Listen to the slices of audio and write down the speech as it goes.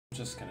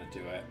just gonna do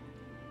it.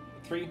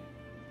 3,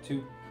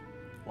 2,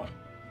 1.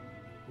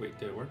 Wait,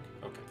 did it work?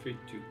 Okay, 3,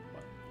 2, 1.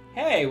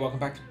 Hey, welcome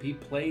back to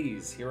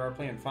PETEPLAYS. Here we are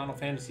playing Final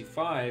Fantasy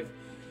V.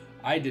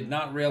 I did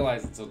not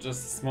realize until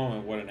just this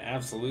moment what an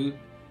absolute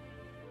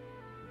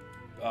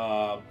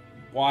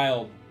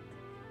wild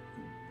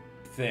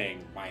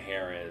thing my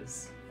hair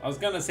is. I was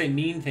gonna say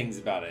mean things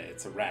about it.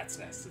 It's a rat's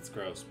nest. It's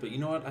gross. But you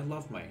know what? I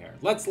love my hair.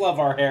 Let's love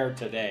our hair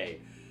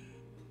today.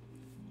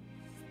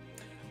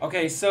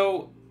 Okay,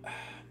 so...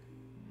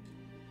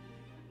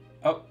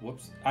 Oh,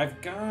 whoops. I've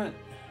got...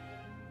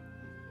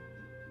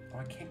 Oh,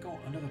 I can't go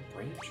under the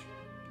bridge?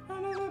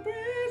 Under the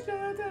bridge,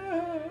 da,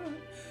 da.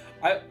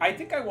 I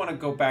think I want to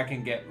go back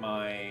and get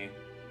my...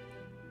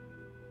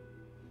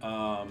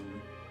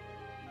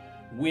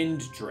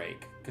 Wind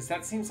Drake. Because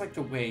that seems like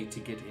the way to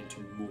get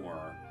into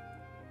more.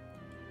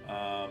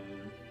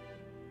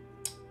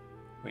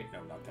 Wait,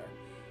 no, not there.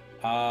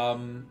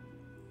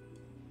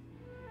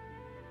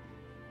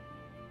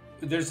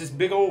 There's this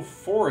big old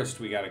forest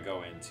we gotta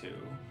go into.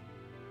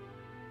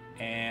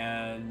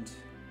 And...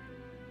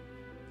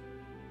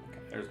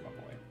 Okay, there's my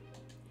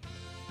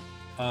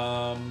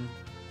boy.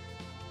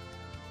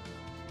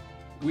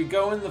 We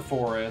go in the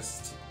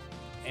forest,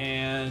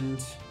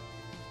 and...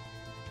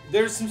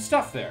 There's some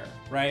stuff there,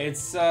 right?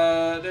 It's,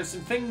 there's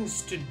some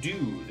things to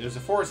do. There's a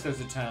forest,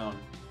 there's a town.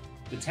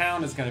 The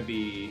town is gonna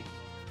be...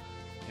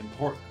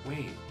 important.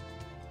 Wait.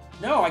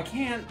 No, I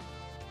can't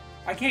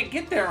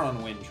get there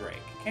on Wind Drake,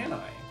 can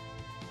I?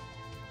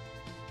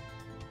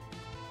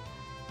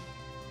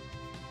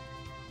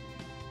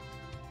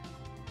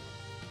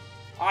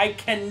 I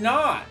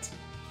cannot!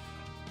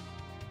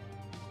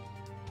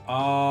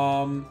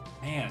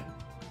 Man.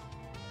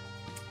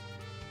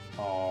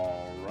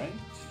 Alright.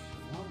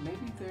 Well,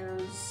 maybe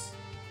there's...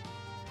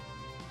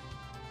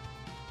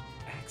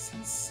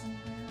 access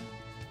somewhere?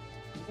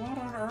 What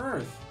on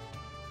earth?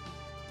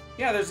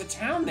 Yeah, there's a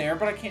town there,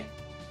 but I can't...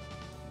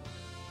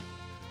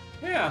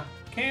 Yeah,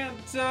 can't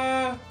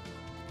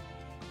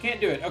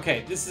do it.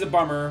 Okay, this is a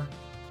bummer.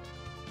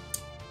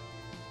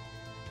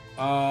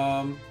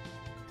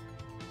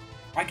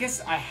 I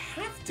guess I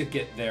have to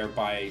get there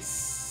by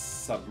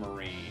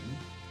submarine.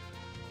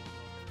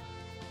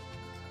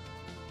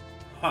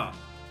 Huh.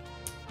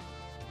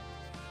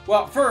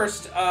 Well,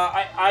 first,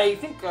 I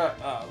think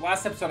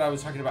last episode I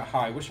was talking about how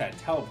I wish I had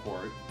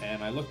teleport,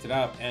 and I looked it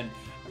up, and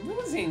I'm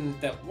realizing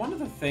that one of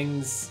the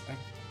things I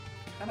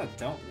kind of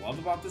don't love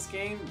about this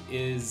game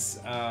is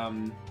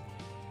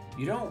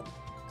you don't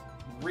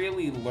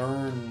really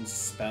learn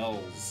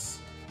spells.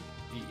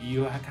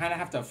 You kind of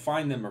have to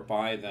find them or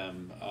buy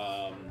them.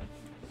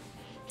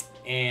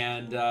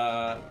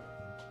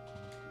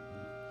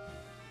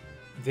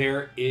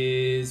 There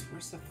is...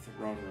 Where's the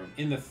throne room?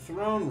 In the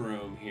throne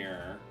room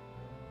here,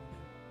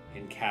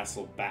 in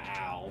Castle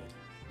Baal,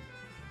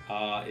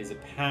 is a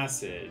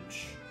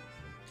passage.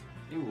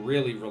 They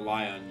really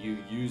rely on you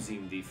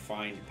using the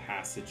find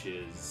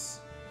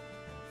passages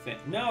thing.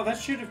 No, that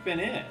should have been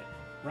it,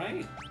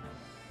 right?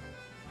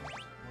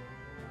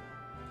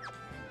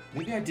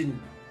 Maybe I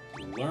didn't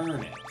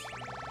learn it.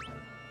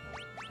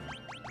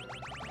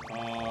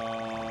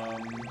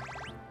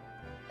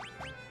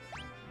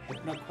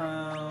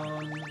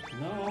 Hypnocrown.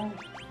 No.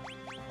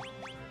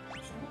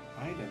 There's no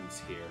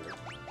items here.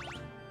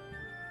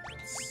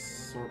 Let's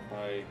sort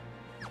by...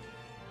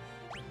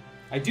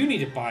 I do need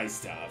to buy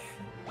stuff.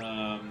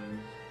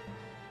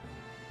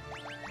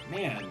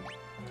 Man.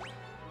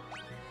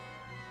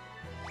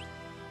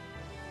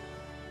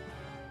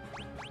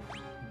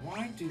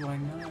 Why do I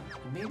not...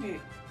 Maybe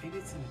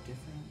it's in a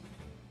different...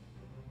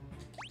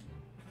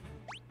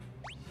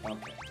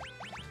 Okay.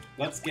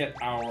 Let's get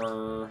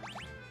our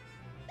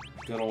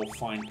good old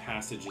find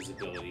passages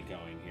ability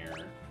going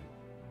here.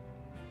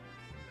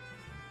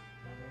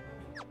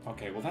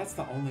 Okay, well that's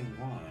the only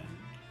one.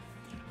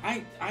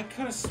 I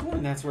could have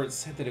sworn that's where it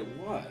said that it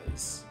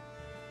was.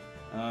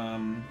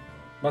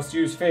 Must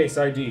use Face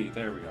ID.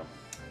 There we go.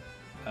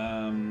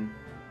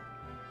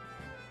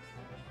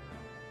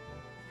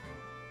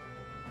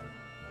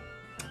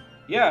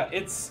 Yeah,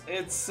 it's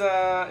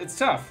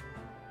tough.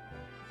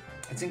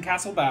 It's in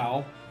Castle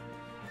Baal.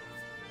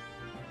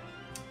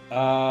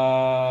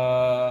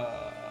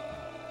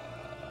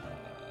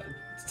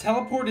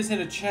 Teleport is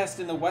in a chest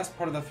in the west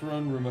part of the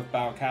throne room of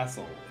Baal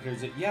Castle.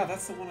 Here's it. Yeah,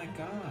 that's the one I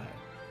got.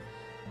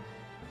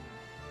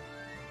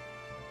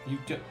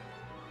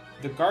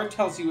 The guard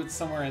tells you it's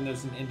somewhere and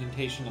there's an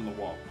indentation on the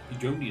wall. You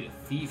don't need a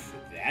thief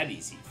for that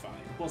easy find.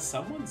 Well,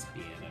 someone's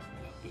being a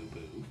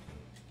boo-boo.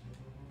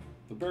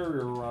 The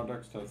barrier around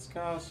Exteth's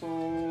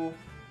castle.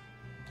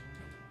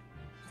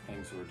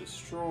 Things were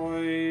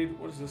destroyed.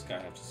 What does this guy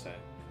have to say?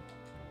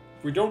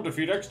 If we don't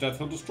defeat Exteth,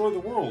 he'll destroy the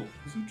world.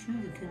 Is it true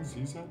the King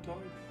Zizat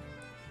died?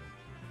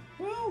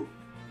 Well,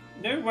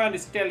 no one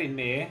is telling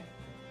me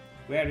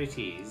where it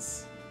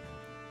is.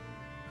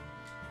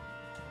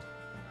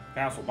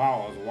 Castle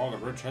Baal has a long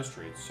and rich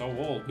history. It's so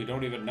old we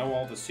don't even know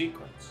all the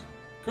secrets.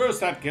 Curse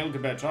that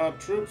Gilgamesh! Our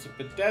troops have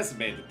been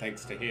decimated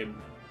thanks to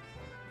him.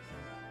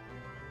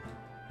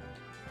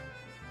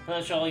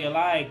 Push all you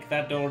like.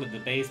 That door to the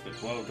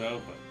basement won't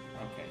open.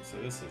 Okay, so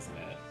this isn't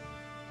it.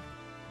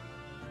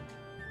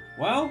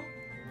 Well.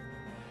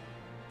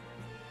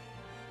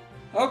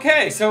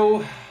 Okay,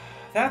 so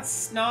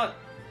that's not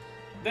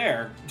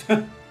there.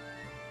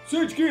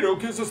 Sage Guido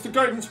gives us the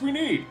guidance we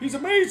need. He's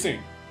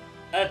amazing.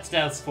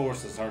 Stealth's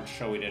forces aren't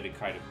showing any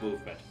kind of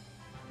movement.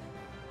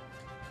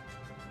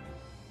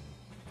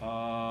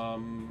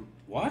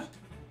 What?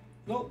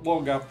 Not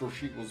long after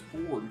she was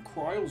born,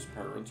 Kryle's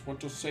parents went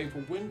to save a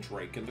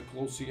windrake in the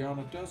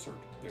Closiana Desert.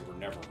 They were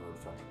never heard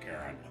from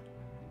again.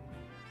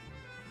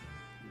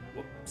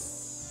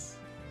 Whoops.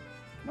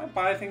 Can I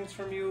buy things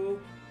from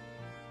you?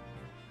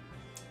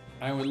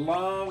 I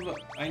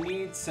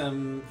need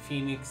some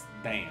Phoenix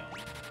Bam.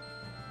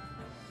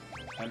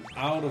 I'm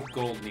out of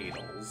gold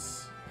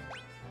needles.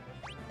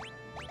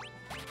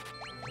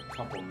 A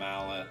couple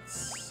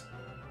mallets.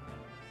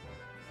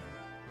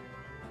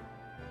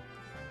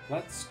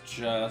 Let's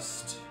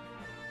just...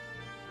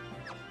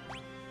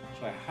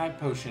 Actually, a high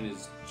potion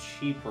is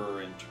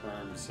cheaper in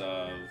terms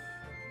of...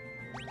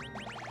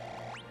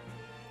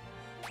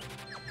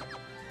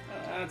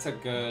 That's a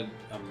good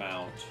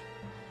amount.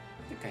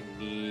 I think I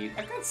need...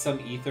 I got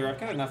some ether. I've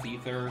got enough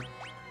ether.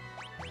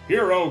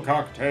 Hero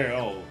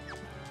cocktail!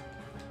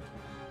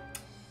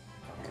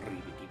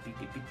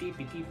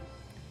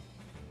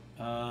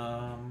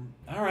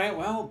 Alright,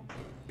 well...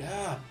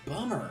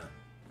 bummer.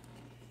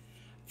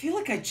 I feel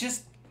like I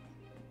just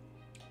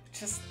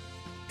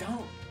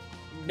don't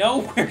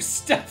know where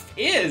stuff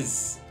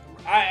is.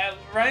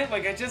 Right?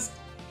 Like, I just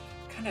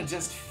kind of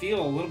just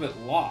feel a little bit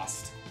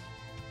lost.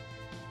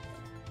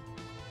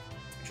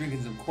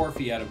 Drinking some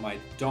coffee out of my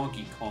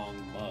Donkey Kong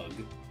mug.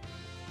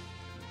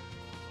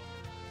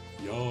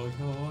 Yeah.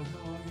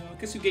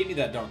 Guess who gave me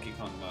that Donkey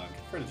Kong mug?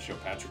 Friend of the show,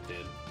 Patrick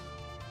did.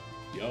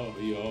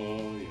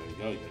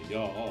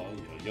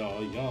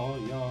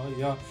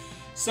 Yeah.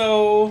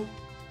 So...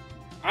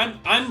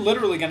 I'm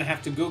literally gonna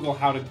have to Google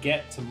how to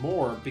get to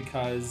more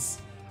because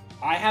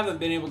I haven't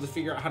been able to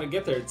figure out how to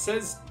get there. It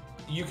says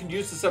you can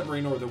use the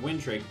submarine or the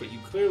windrake, but you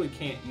clearly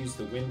can't use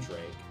the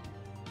windrake.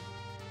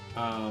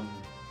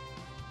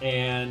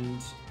 And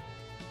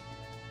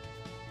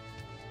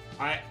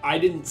I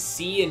didn't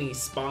see any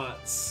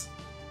spots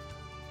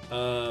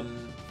to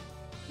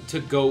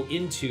go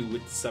into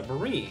with the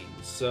submarine.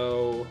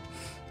 So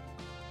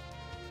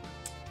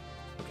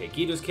okay,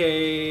 Guido's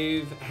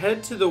Cave.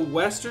 Head to the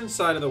western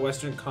side of the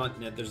western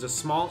continent. There's a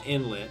small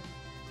inlet,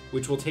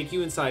 which will take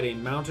you inside a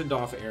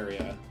mountained-off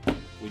area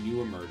when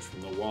you emerge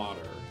from the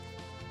water.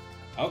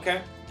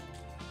 Okay.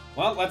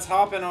 Well, let's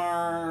hop in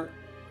our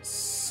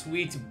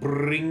sweet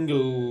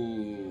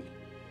Bringle.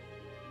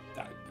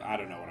 I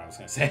don't know what I was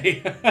going to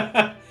say.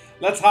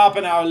 Let's hop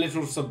in our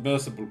little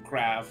submersible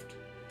craft.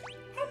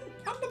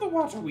 Under the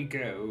water we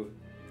go.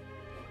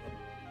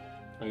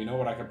 Well, you know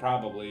what? I could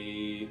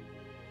probably...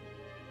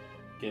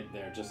 get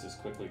there just as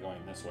quickly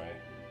going this way.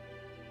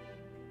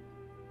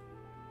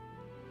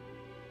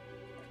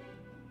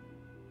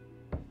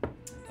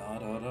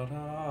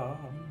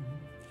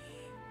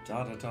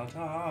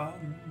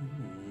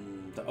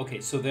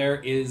 Okay, so there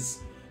is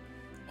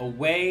a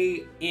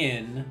way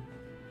in.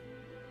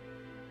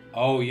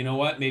 Oh, you know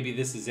what? Maybe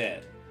this is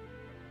it.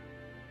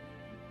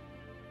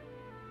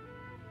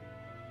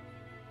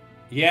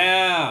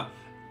 Yeah.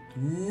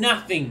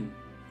 Nothing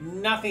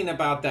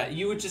about that.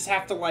 You would just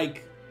have to,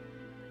 like...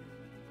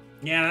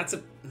 Yeah, that's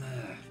a...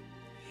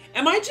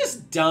 Am I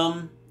just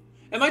dumb?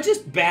 Am I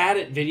just bad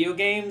at video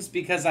games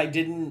because I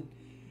didn't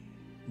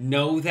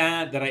know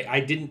that I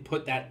didn't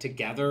put that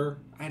together?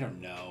 I don't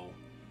know.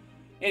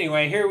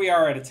 Anyway, here we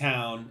are at a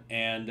town,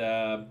 and,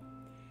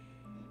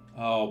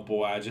 oh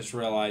boy, I just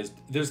realized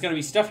there's going to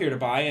be stuff here to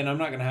buy, and I'm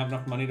not going to have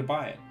enough money to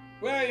buy it.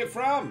 Where are you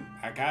from?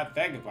 I can't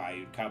think of why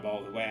you'd come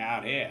all the way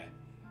out here.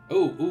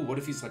 Ooh, what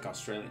if he's like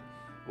Australian?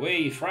 Where are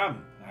you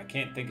from? I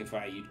can't think of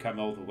why you'd come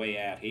all the way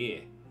out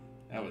here.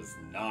 That was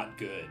not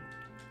good.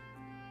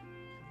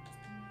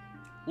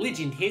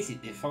 Legend has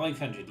it that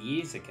 500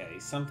 years ago,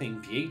 something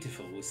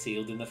beautiful was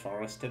sealed in the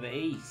forest to the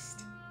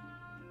east.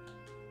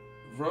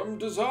 From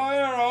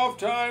desire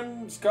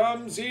oftentimes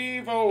comes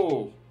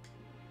evil.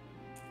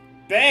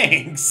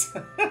 Thanks!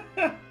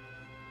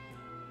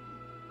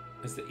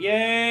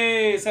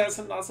 Yay!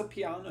 That's a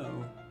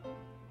piano.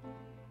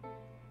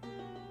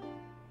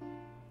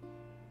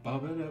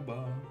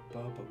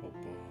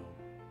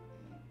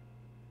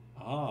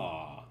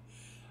 Ah.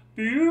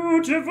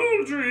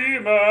 Beautiful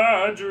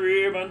dreamer,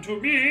 dream unto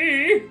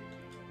me.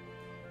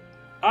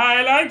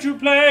 I like to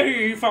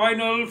play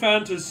Final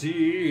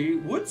Fantasy.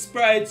 Wood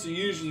sprites are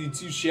usually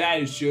too shy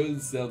to show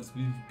themselves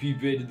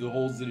peep into the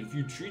holes in a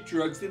few tree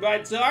trunks. They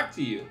might talk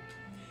to you.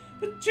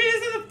 The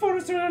trees of the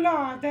forest are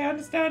alive. They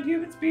understand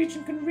human speech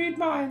and can read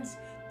minds.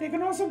 They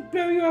can also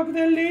blow you up with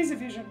their laser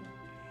vision.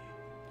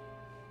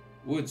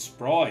 Wood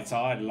sprites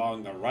hide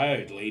along the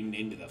road leading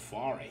into the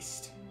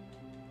forest.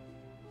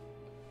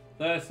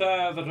 They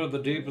say that at the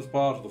deepest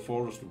part of the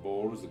forest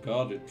abode is a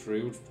guardian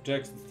tree which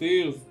protects the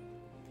thieves.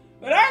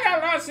 But I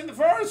got lost in the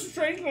forest. A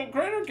strange little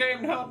critter came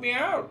and helped me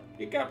out.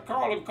 He kept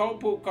calling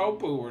Kopu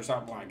Kopu or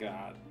something like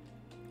that.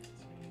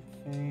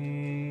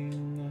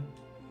 Anything?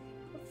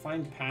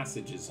 Find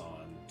passages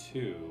on,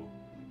 too.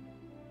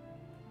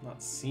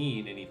 Not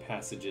seeing any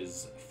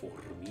passages for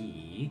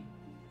me.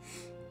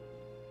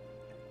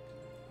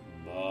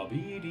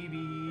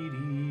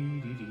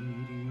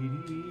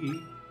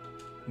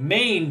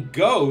 Main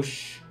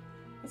gauche?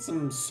 That's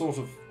some sort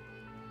of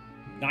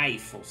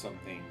knife or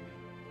something.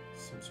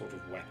 Some sort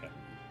of weapon.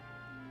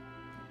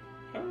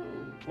 Oh,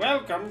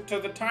 welcome to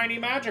the Tiny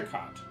Magic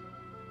Hut.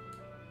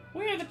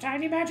 We're the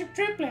Tiny Magic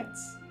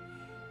Triplets.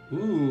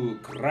 Ooh,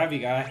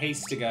 Kraviga,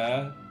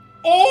 Hastiga.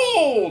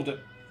 Old!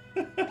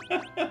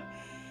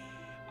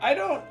 I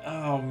don't...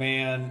 Oh,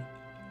 man.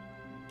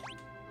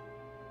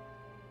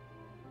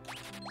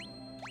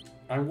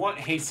 I want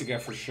Hastiga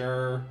for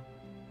sure.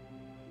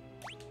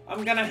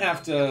 I'm gonna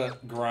have to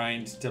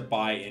grind to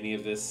buy any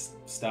of this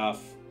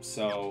stuff,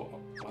 so...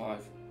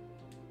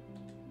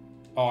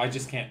 Oh, I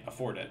just can't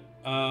afford it.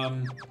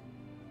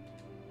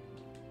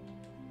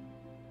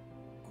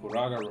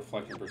 Kuraga,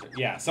 Reflecting Percent.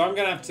 Yeah, so I'm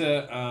gonna have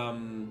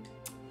to,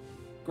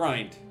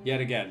 grind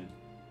yet again.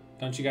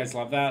 Don't you guys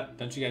love that?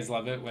 Don't you guys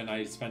love it when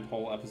I spend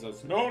whole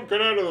episodes? Don't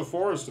get out of the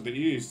forest to the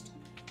east.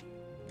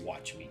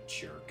 Watch me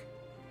jerk.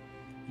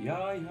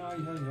 Yeah, yeah,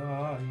 yeah,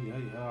 yeah, yeah,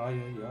 yeah,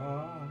 yeah,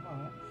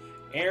 yeah.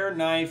 Air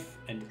knife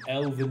and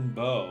elven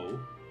bow.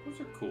 Those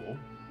are cool.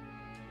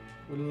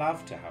 Would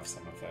love to have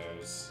some of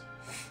those.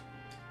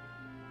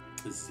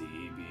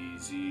 ZB,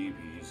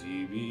 ZB,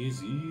 ZB,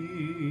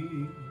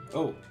 Z.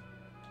 Oh.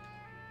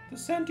 The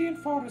sentient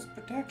forest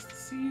protects the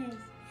seals.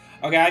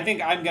 Okay, I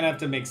think I'm gonna have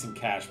to make some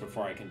cash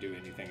before I can do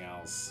anything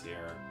else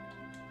here.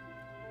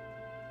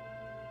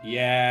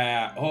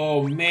 Yeah.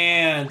 Oh,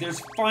 man.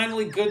 There's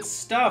finally good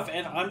stuff,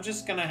 and I'm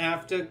just gonna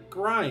have to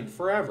grind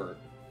forever.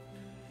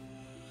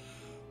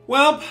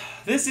 Well,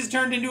 this has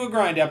turned into a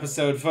grind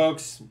episode,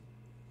 folks.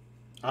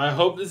 I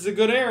hope this is a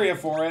good area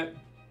for it.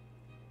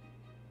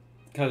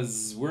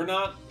 Because we're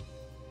not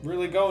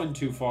really going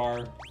too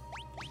far.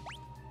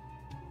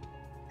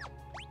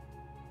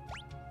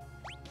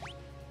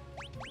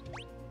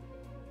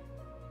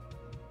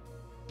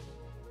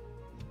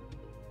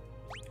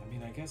 I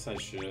mean, I guess I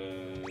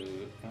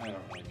should... I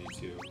don't really need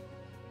to.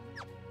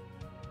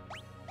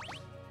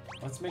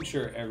 Let's make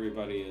sure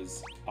everybody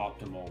is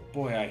optimal.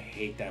 Boy, I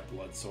hate that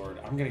blood sword.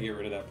 I'm gonna get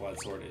rid of that blood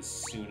sword as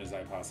soon as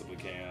I possibly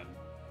can.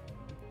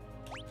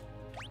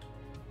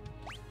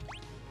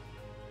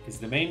 Is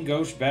the main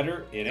gauche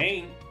better? It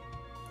ain't.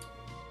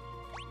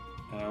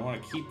 And I want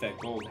to keep that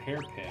gold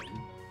hairpin.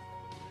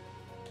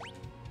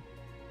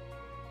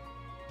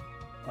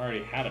 I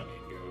already had a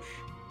main gauche.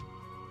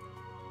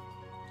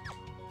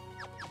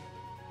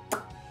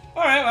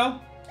 Alright,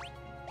 well.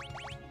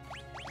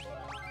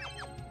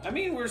 I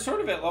mean, we're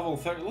sort of at level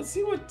 30. Let's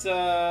see what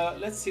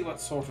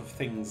sort of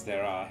things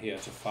there are here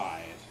to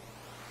fight.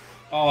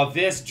 Oh,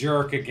 this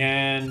jerk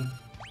again.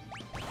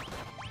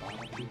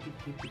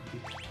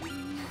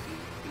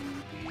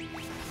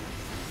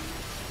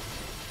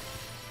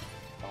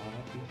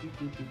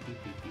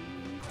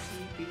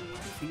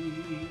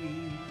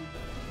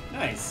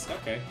 Nice,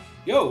 okay.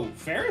 Yo,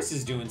 Ferris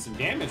is doing some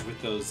damage with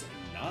those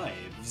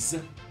knives.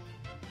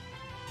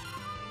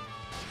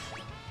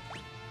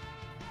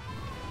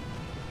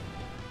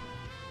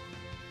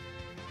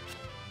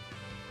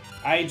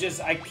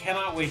 I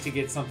cannot wait to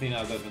get something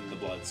other than the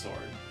blood sword.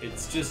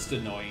 It's just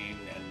annoying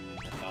and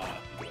not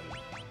good.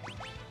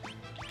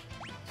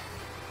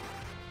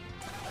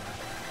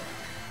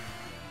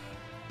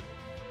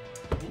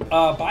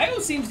 Bio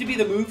seems to be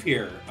the move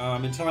here,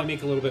 until I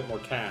make a little bit more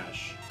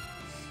cash.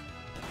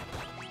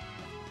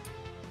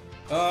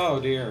 Oh,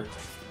 dear.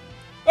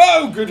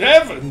 Oh, good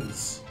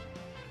heavens!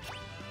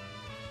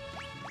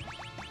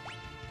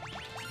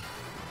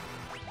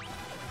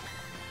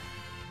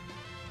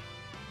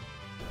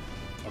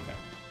 Okay.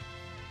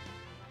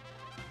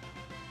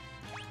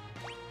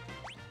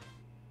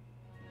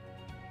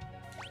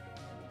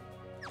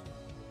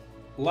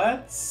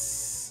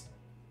 Let's...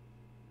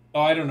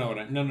 Oh, I don't know what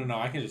I... No,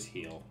 I can just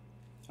heal.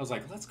 I was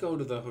like, let's go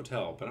to the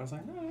hotel, but I was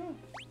like, no.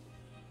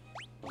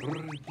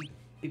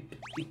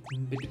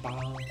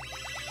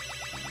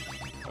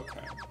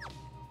 Okay.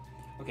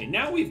 Okay,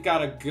 now we've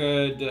got a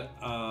good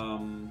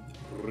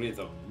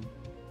rhythm.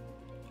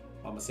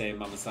 Mama say,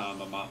 mama sa,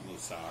 mama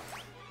musa.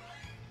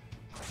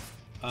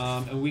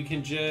 And we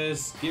can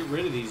just get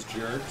rid of these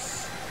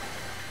jerks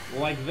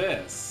like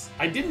this.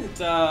 I didn't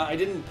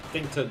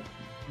think to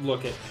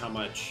look at how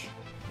much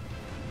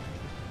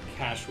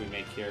cash we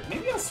make here.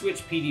 Maybe I'll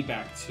switch PD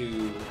back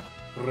to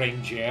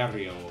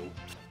Rangerio.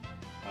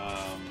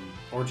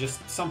 Or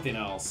just something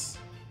else.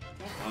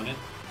 On it.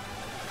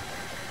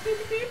 Beep,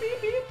 beep,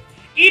 beep, beep.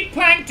 Eat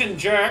plankton,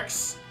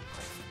 jerks!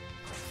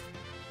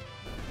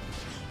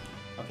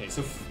 Okay,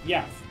 so,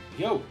 yeah.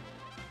 Yo.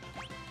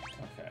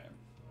 Okay.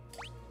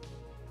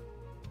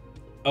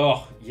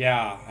 Oh,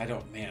 yeah. I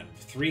don't, man.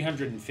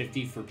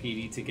 350 for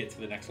PD to get to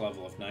the next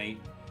level of Knight.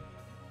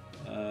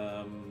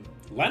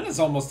 Lena's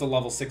almost a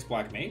level 6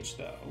 Black Mage,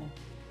 though.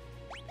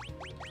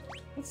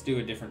 Let's do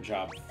a different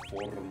job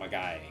for my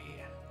guy.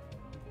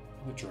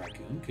 Oh, a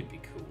dragoon could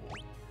be cool.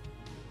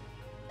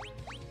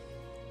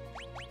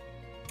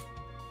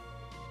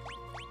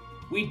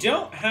 We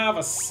don't have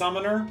a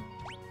summoner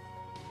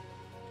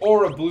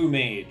or a blue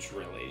mage,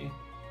 really.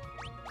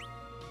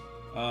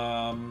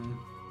 I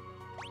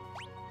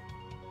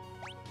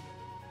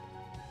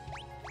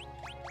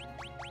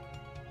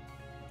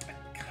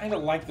kind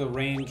of like the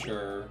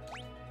ranger.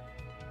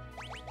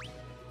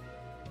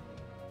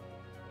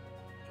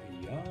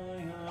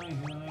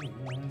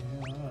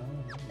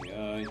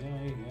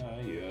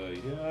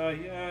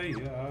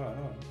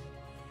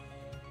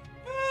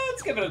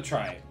 Let's give it a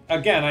try.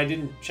 Again, I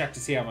didn't check to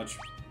see how much.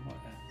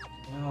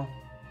 Well,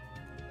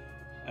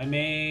 I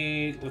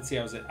made. Let's see,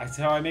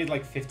 I made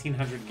like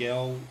 1,500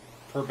 gil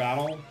per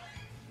battle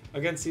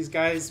against these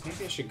guys.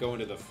 Maybe I should go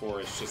into the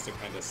forest just to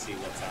kind of see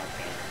what's out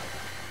there.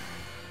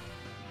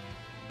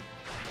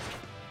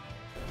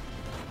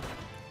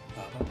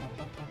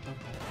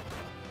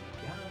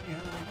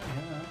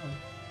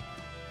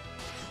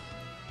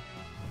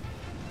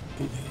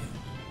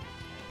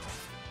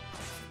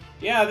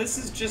 Yeah, this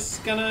is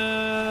just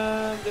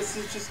gonna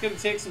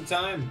take some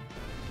time.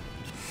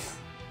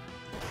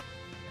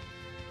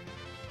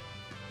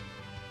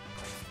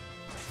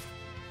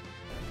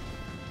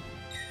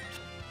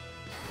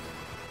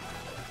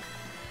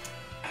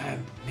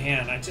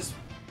 Man,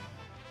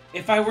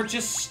 if I were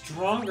just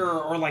stronger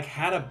or like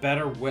had a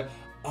better whip.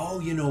 Oh,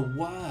 you know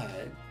what?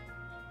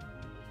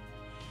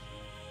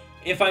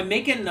 If I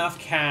make enough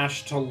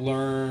cash to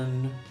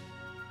learn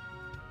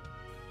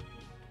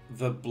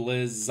the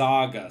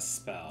Blizzaga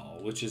spell,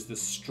 which is the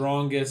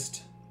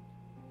strongest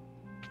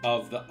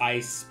of the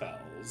ice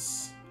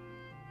spells.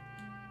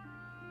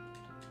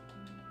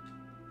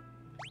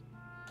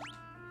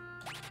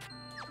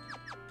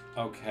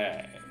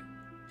 Okay.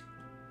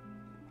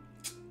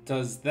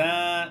 Does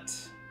that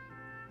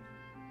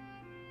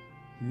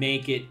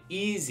make it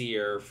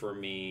easier for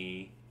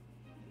me?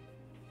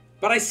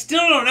 But I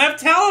still don't have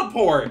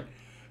teleport,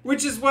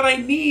 which is what I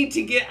need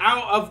to get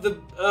out of the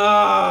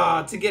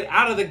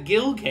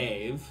Guild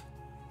Cave.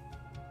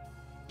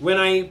 When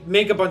I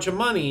make a bunch of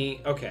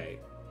money, okay.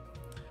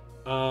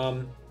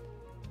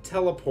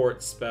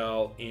 Teleport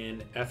spell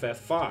in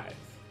FF5.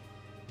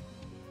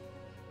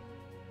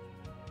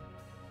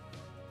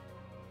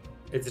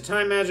 It's a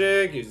time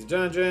magic, use a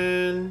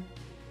dungeon.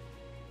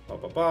 Ba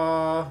ba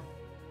ba.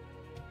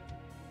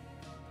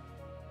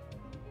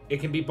 It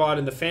can be bought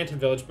in the Phantom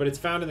Village, but it's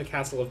found in the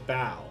Castle of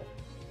Baal.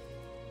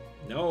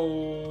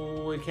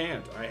 No, it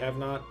can't. I have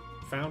not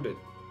found it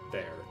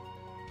there.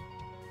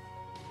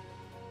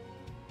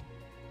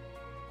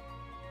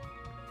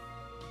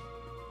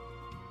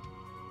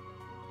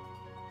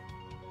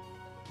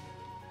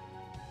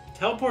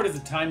 Teleport is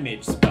a time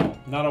mage spell,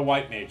 not a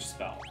white mage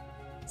spell.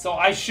 So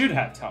I should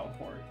have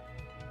teleport.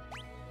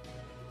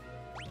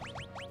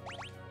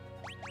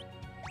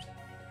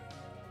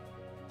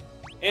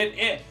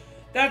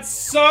 That's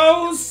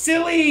so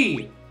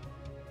silly!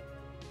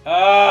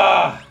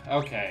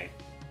 Okay.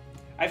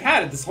 I've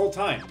had it this whole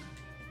time.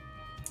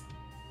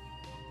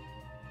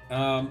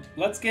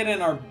 Let's get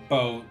in our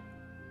boat.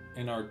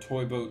 In our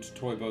toy boat.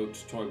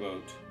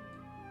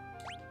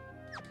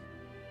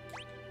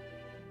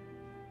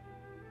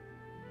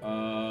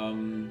 How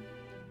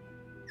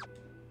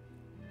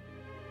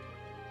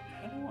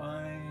do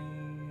I...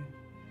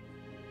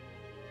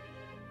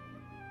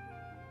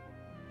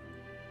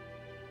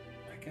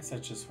 I guess I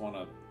just want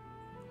to...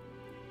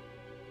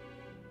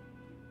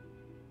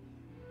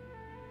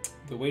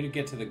 The way to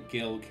get to the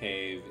Guild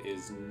Cave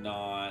is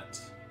not...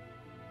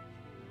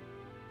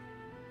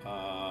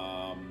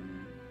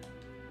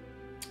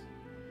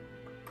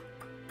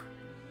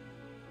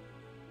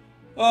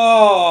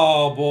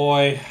 Oh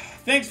boy!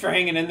 Thanks for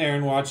hanging in there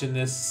and watching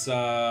this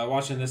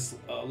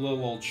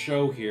little old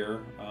show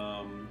here.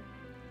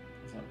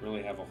 Doesn't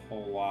really have a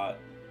whole lot.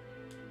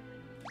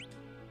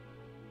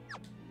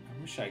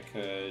 I wish I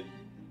could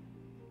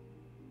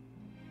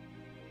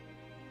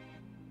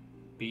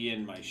be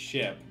in my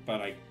ship,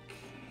 but I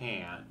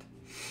can't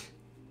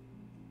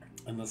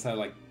unless I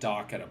like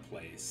dock at a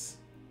place.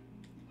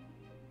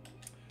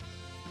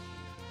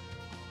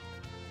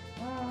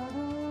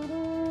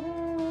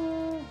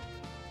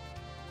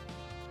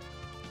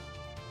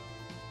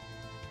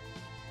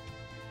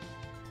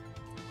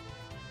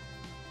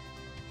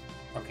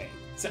 Okay.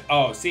 So,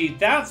 oh, see,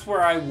 that's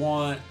where I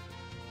want.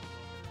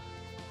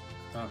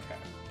 Okay,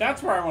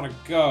 that's where I want to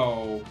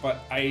go,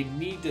 but I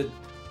need to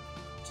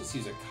just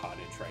use a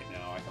cottage right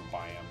now. I can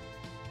buy them.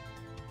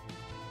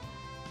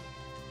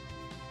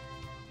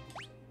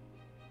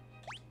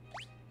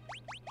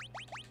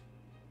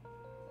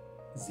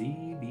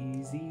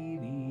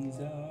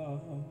 ZBZBzo.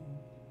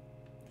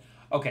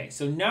 Okay,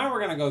 so now we're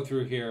gonna go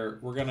through here.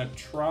 We're gonna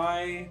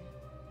try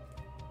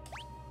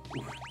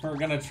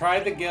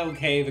the Guild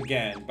Cave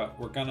again, but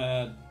we're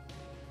gonna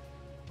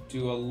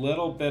do a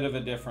little bit of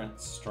a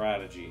different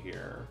strategy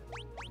here.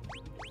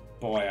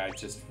 Boy, I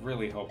just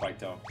really hope I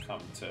don't come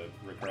to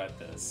regret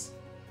this.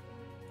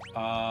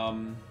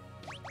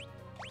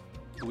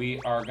 We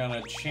are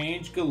gonna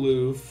change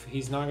Galoof.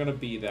 He's not gonna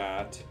be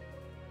that.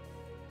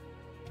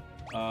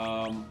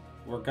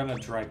 We're gonna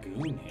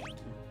Dragoon him.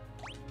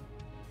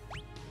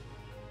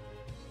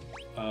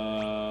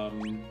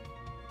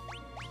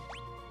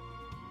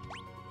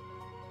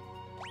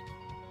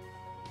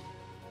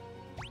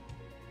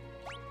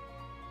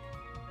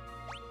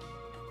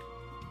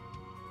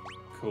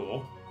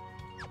 Cool.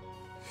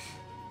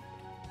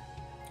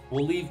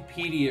 We'll leave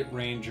Petey at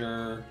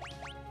Ranger,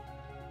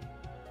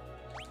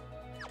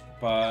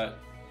 but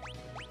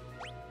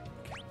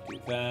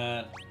do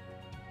that.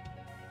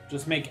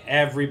 Just make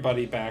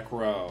everybody back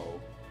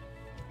row.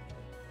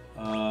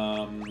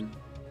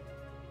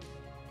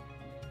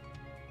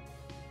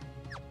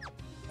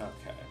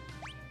 Okay.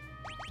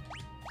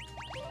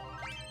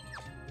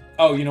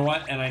 Oh, you know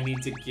what? And I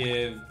need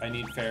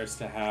Ferris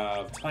to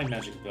have time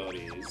magic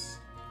abilities.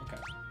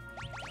 Okay.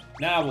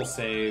 Now we'll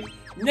save.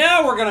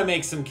 Now we're gonna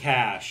make some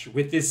cash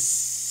with this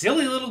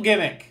silly little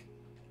gimmick.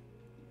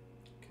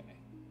 Okay.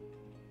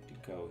 To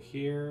go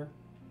here.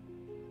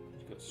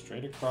 To go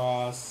straight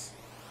across.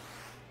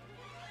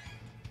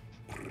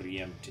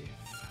 Preemptive.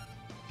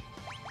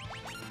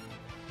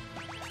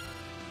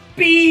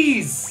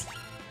 Bees!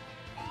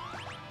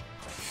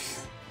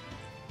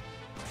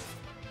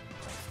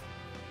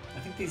 I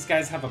think these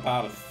guys have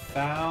about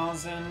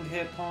 1,000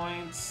 hit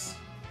points.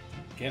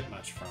 Don't get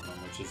much from them,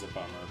 which is a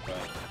bummer,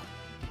 but...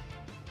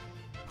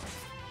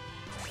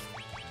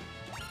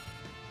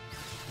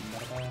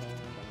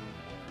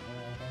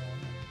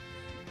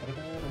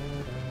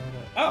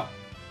 Oh!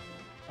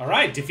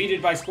 Alright,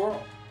 defeated by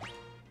Squirrel.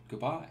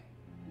 Goodbye.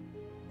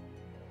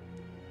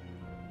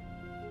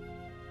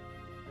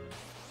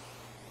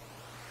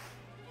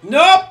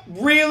 Nope!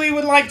 Really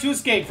would like to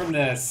escape from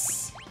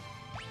this.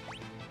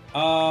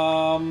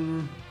 Oh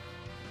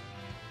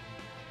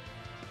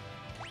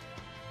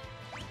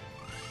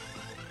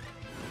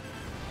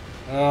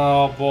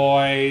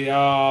boy.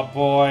 Oh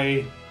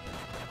boy.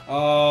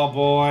 Oh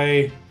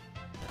boy.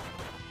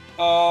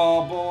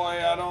 Oh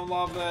boy, I don't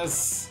love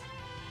this.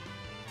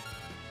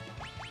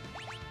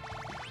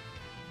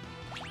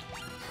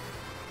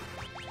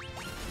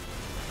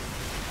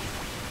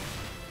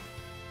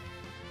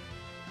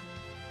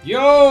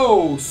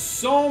 Yo,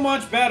 so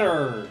much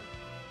better.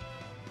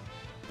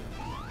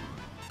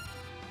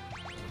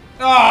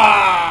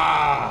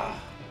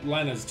 Ah!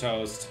 Lena's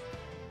toast.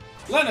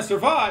 Lena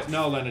survived.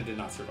 No, Lena did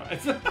not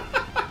survive.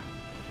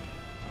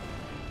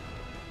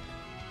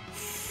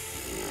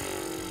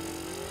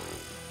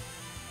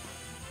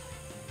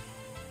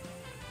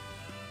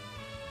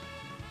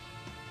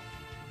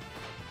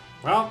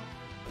 Well,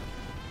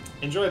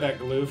 enjoy that,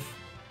 Galoof.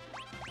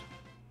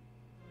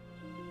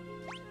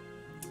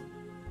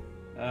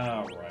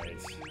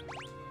 Alright.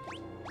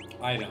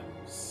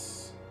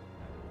 Items.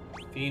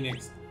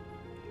 Phoenix.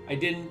 I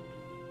didn't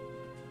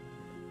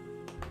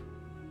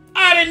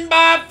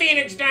buy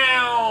Phoenix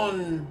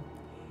down!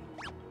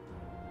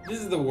 This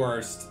is the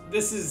worst.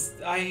 This is...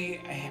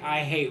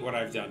 I hate what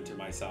I've done to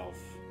myself.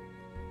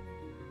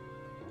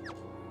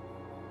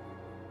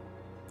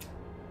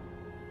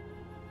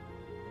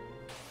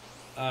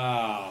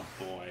 Oh,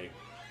 boy.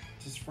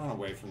 Just run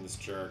away from this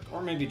jerk.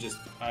 Or maybe just,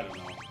 I don't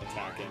know,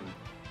 attack him.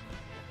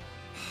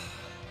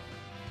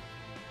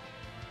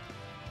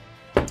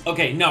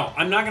 Okay, no,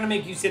 I'm not gonna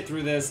make you sit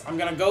through this. I'm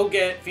gonna go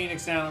get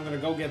Phoenix down, I'm gonna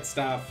go get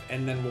stuff,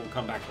 and then we'll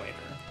come back later.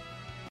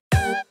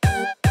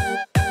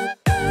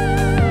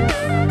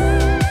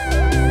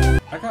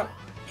 I got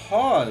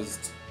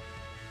paused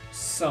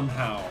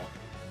somehow.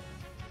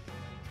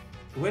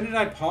 When did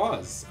I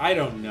pause? I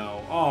don't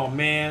know. Oh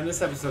man,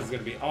 this episode's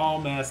gonna be all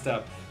messed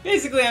up.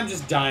 Basically, I'm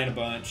just dying a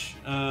bunch.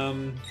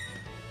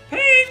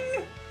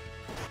 Ping!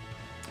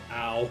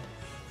 Ow.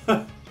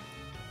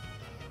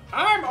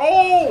 I'm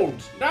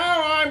old!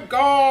 Now I'm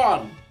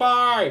gone!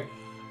 Bye!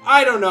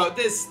 I don't know,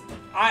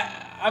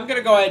 I'm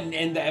gonna go ahead and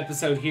end the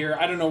episode here.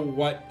 I don't know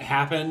what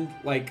happened.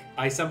 Like,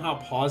 I somehow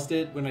paused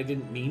it when I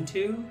didn't mean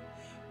to.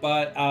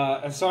 But,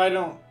 so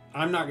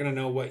I'm not gonna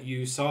know what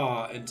you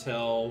saw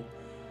until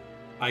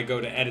I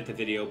go to edit the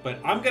video. But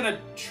I'm gonna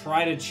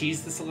try to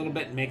cheese this a little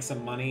bit and make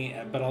some money.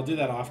 But I'll do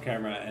that off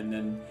camera, and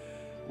then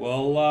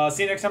we'll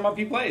see you next time on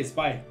PETEPLAYS.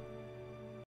 Bye.